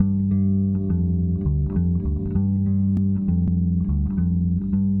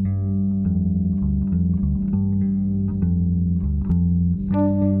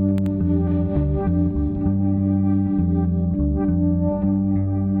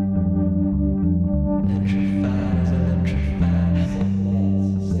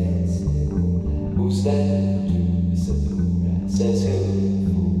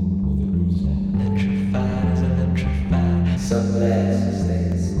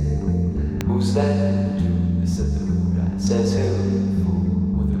Who's that? This is the mood right. Says who?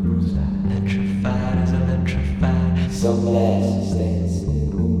 Fool with a bruised eye. Electrified is electrified. Some lass dancing in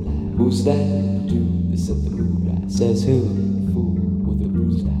the moonlight. Who's that? This is the mood right. Says who? Fool with a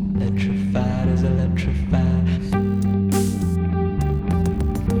bruised eye. Electrified is electrified.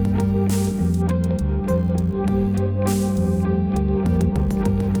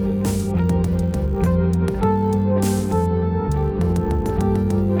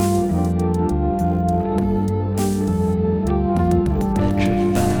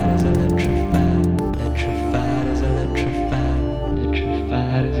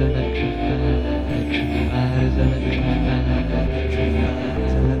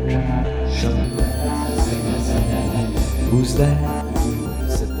 Who's that?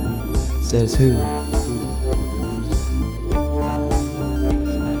 Says who?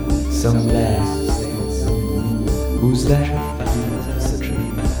 Some lass. Who's that?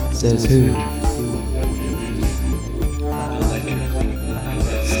 Says who?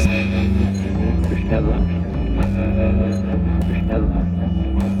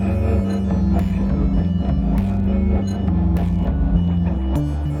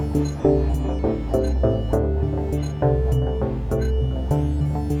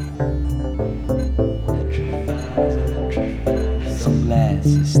 Some lass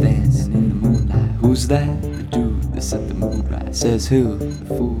is dancing in the moonlight. Who's that? The dude that set the mood right. Says who? The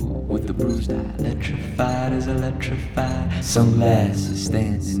fool with the bruised eye. Electrified is electrified. Some lass is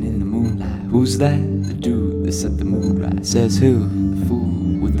dancing in the moonlight. Who's that? The dude that set the mood right. Says who? The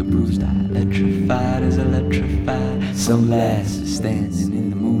fool with the bruised eye. Electrified is electrified. Some lass is dancing in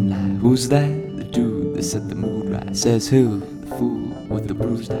the moonlight. Who's that? The dude that set the mood right. Says who? The fool with the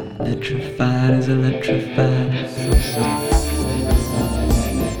bruised eye. Electrified is electrified.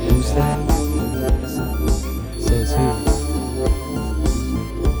 Who's that? Says who?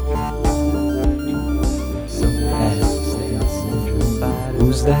 Some lass dancing.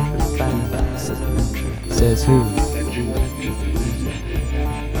 Who's that? Says who?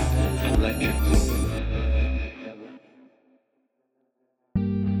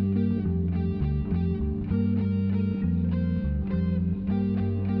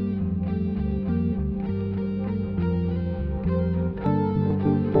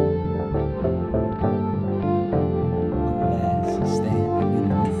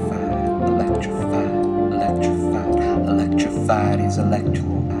 Electrified is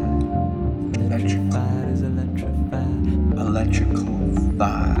electrified. Electrified is electrified. Electrical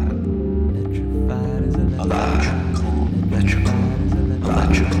vibe. Electrified is electrical. Electrical.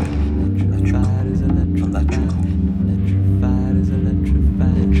 Electrical. Electrified is electrical. Electrified is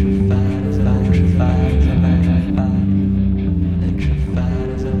electrified. Electrified is electrified.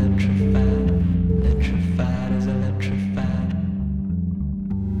 Electrified is electrified. Electrified is electrified. Electrified is electrified.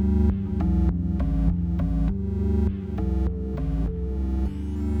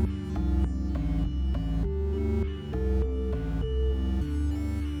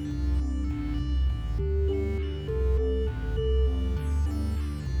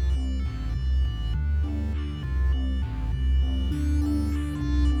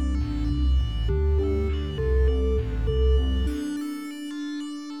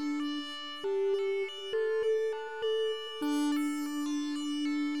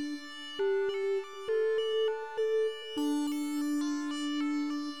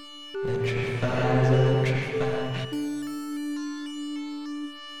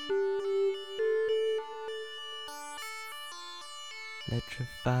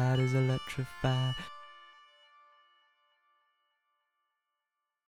 Electrified is electrified.